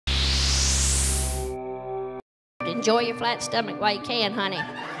enjoy your flat stomach while you can, honey.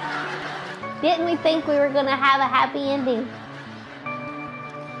 Didn't we think we were gonna have a happy ending?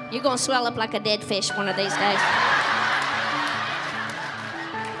 You're gonna swell up like a dead fish one of these days.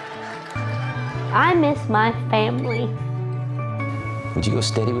 I miss my family. Would you go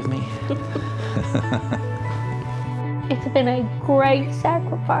steady with me? It's been a great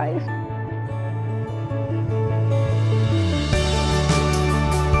sacrifice.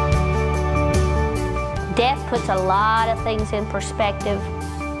 Death puts a lot of things in perspective.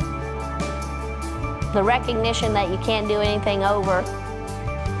 The recognition that you can't do anything over,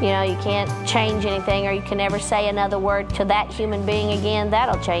 you know, you can't change anything, or you can never say another word to that human being again,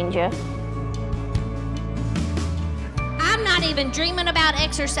 that'll change you. I'm not even dreaming about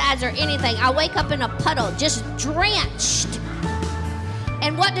exercise or anything. I wake up in a puddle, just drenched.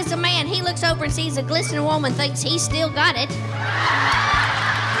 And what does a man? He looks over and sees a glistening woman, thinks he's still got it.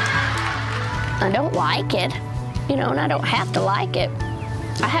 I don't like it, you know, and I don't have to like it.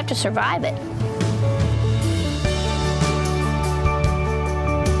 I have to survive it.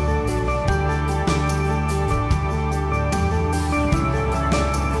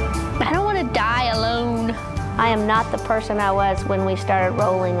 I don't want to die alone. I am not the person I was when we started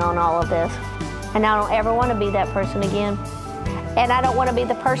rolling on all of this. And I don't ever want to be that person again. And I don't want to be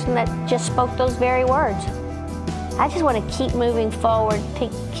the person that just spoke those very words. I just want to keep moving forward,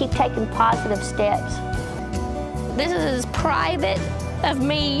 keep taking positive steps. This is as private of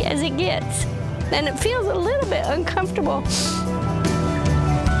me as it gets, and it feels a little bit uncomfortable.